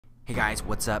Hey guys,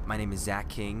 what's up? My name is Zach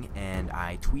King, and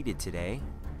I tweeted today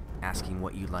asking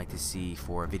what you'd like to see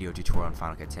for a video tutorial on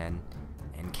Final Cut 10,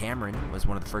 and Cameron was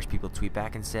one of the first people to tweet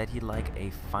back and said he'd like a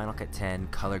Final Cut 10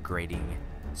 color grading.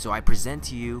 So I present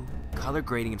to you color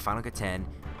grading in Final Cut 10.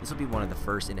 This will be one of the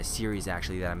first in a series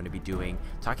actually that I'm going to be doing,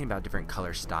 talking about different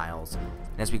color styles. And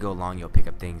as we go along, you'll pick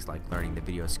up things like learning the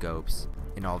video scopes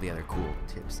and all the other cool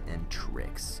tips and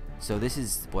tricks. So this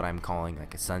is what I'm calling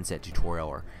like a sunset tutorial,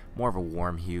 or more of a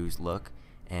warm hues look.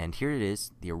 And here it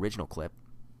is, the original clip,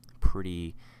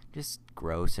 pretty just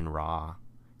gross and raw.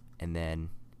 And then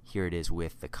here it is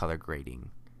with the color grading.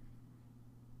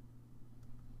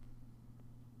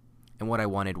 And what I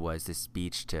wanted was this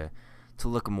beach to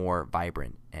look more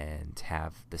vibrant and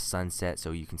have the sunset,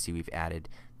 so you can see we've added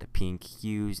the pink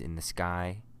hues in the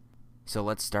sky. So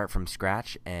let's start from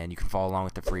scratch, and you can follow along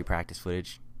with the free practice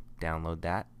footage. Download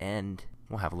that and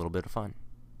we'll have a little bit of fun.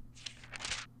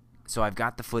 So I've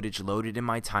got the footage loaded in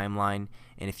my timeline,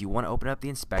 and if you want to open up the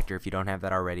inspector, if you don't have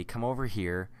that already, come over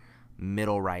here,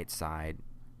 middle right side,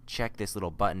 check this little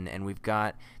button, and we've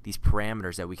got these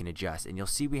parameters that we can adjust, and you'll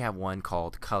see we have one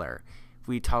called color. If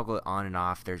we toggle it on and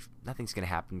off, nothing's going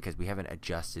to happen because we haven't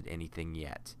adjusted anything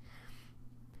yet.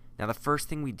 Now the first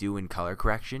thing we do in color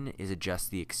correction is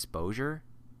adjust the exposure,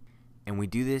 and we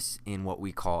do this in what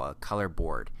we call a color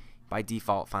board. By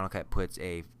default, Final Cut puts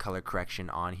a color correction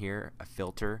on here, a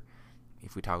filter.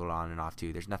 If we toggle it on and off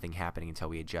too, there's nothing happening until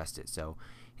we adjust it. So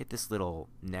hit this little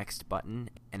next button,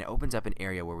 and it opens up an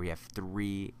area where we have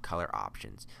 3 color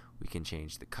options. We can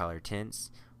change the color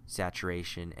tints,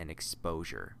 saturation, and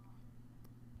exposure.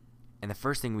 And the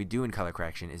first thing we do in color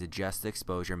correction is adjust the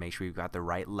exposure, make sure we've got the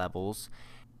right levels,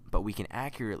 but we can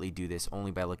accurately do this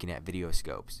only by looking at video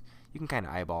scopes. You can kind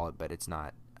of eyeball it, but it's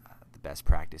not the best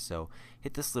practice. So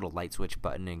hit this little light switch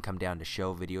button and come down to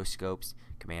show video scopes.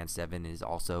 Command 7 is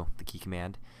also the key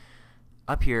command.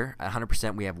 Up here at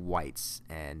 100% we have whites,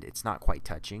 and it's not quite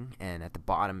touching, and at the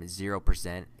bottom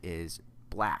 0% is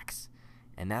blacks,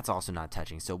 and that's also not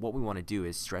touching. So what we want to do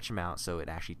is stretch them out so it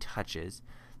actually touches.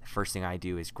 The first thing I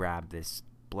do is grab this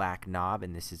black knob,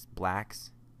 and this is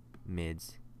blacks,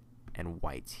 mids, and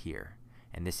whites here,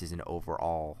 and this is an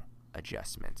overall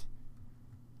adjustment.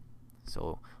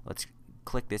 So let's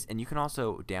click this, and you can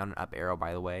also down and up arrow,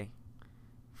 by the way,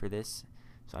 for this.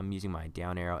 So I'm using my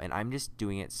down arrow, and I'm just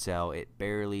doing it so it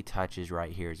barely touches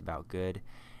right here is about good.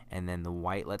 And then the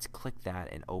white, let's click that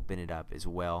and open it up as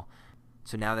well.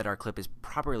 So now that our clip is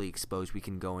properly exposed, we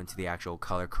can go into the actual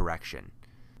color correction.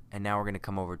 And now we're going to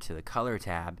come over to the color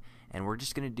tab, and we're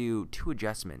just going to do 2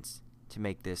 adjustments to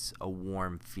make this a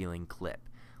warm feeling clip.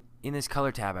 In this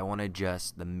color tab, I want to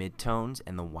adjust the midtones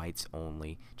and the whites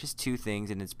only. Just 2 things,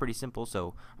 and it's pretty simple.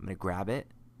 So I'm going to grab it,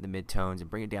 the midtones, and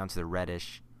bring it down to the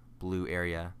reddish blue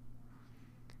area.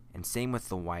 And same with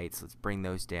the whites. Let's bring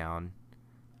those down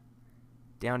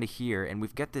to here, and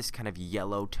we've got this kind of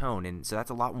yellow tone, and so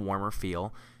that's a lot warmer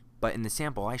feel. But in the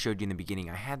sample I showed you in the beginning,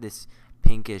 I had this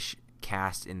pinkish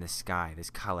cast in the sky,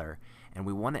 this color, and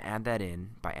we want to add that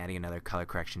in by adding another color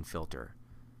correction filter.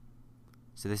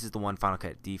 So this is the one Final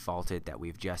Cut defaulted that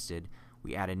we've adjusted.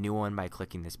 We add a new one by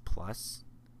clicking this plus.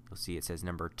 You'll see it says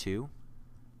number 2.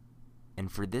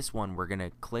 And for this one, we're going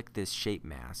to click this shape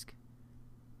mask,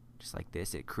 just like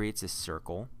this. It creates a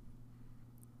circle,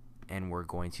 and we're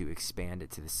going to expand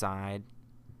it to the side.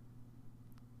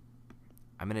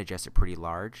 I'm going to adjust it pretty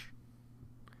large.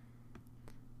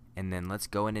 And then let's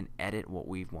go in and edit what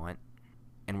we want.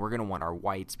 And we're going to want our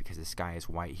whites, because the sky is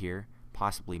white here,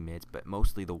 possibly mids, but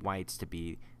mostly the whites to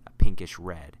be a pinkish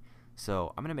red.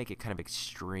 So I'm going to make it kind of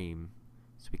extreme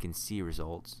so we can see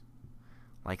results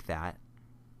like that.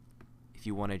 If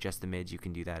you want to adjust the mids, you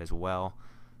can do that as well.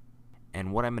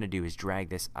 And what I'm going to do is drag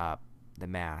this up, the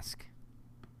mask,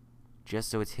 just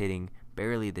so it's hitting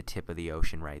barely the tip of the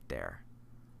ocean right there.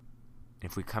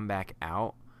 And if we come back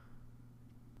out,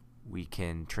 we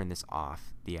can turn this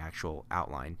off, the actual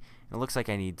outline. And it looks like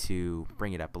I need to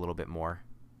bring it up a little bit more,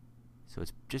 so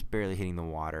it's just barely hitting the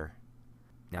water.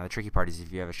 Now the tricky part is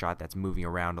if you have a shot that's moving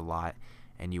around a lot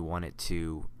and you want it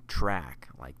to track,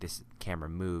 like this camera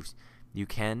moves, you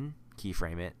can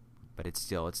keyframe it, but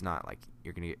it's not like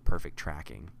you're gonna get perfect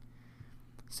tracking.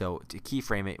 So to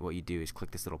keyframe it, what you do is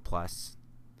click this little plus.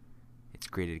 It's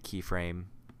created a keyframe.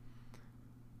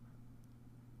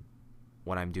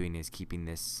 What I'm doing is keeping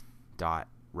this dot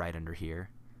right under here,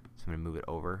 so I'm gonna move it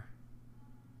over,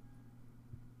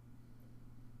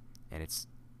 and it's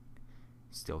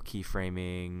still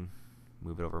keyframing.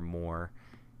 Move it over more.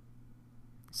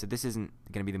 So this isn't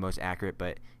going to be the most accurate,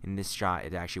 but in this shot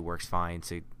it actually works fine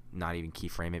to not even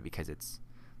keyframe it because it's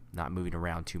not moving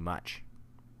around too much.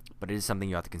 but it is something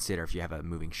you have to consider if you have a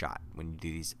moving shot when you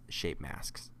do these shape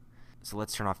masks. So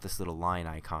let's turn off this little line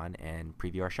icon and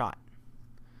preview our shot.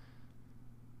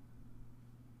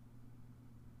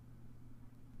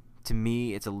 To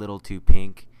me, it's a little too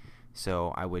pink,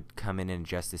 so I would come in and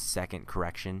adjust this second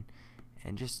correction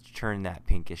and just turn that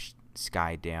pinkish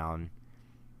sky down.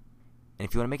 And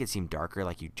if you want to make it seem darker,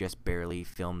 like you just barely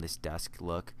filmed this dusk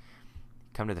look,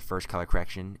 come to the first color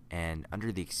correction, and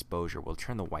under the exposure, we'll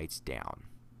turn the whites down.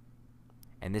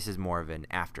 And this is more of an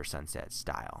after sunset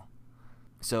style.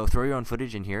 So throw your own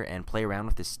footage in here and play around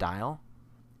with this style.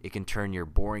 It can turn your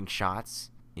boring shots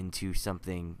into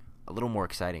something a little more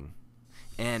exciting.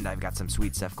 And I've got some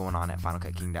sweet stuff going on at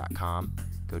finalcutqueen.com.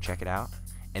 Go check it out.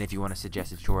 And if you want to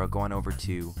suggest a tutorial, go on over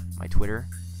to my Twitter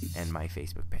and my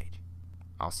Facebook page.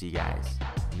 I'll see you guys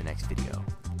in the next video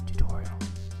tutorial.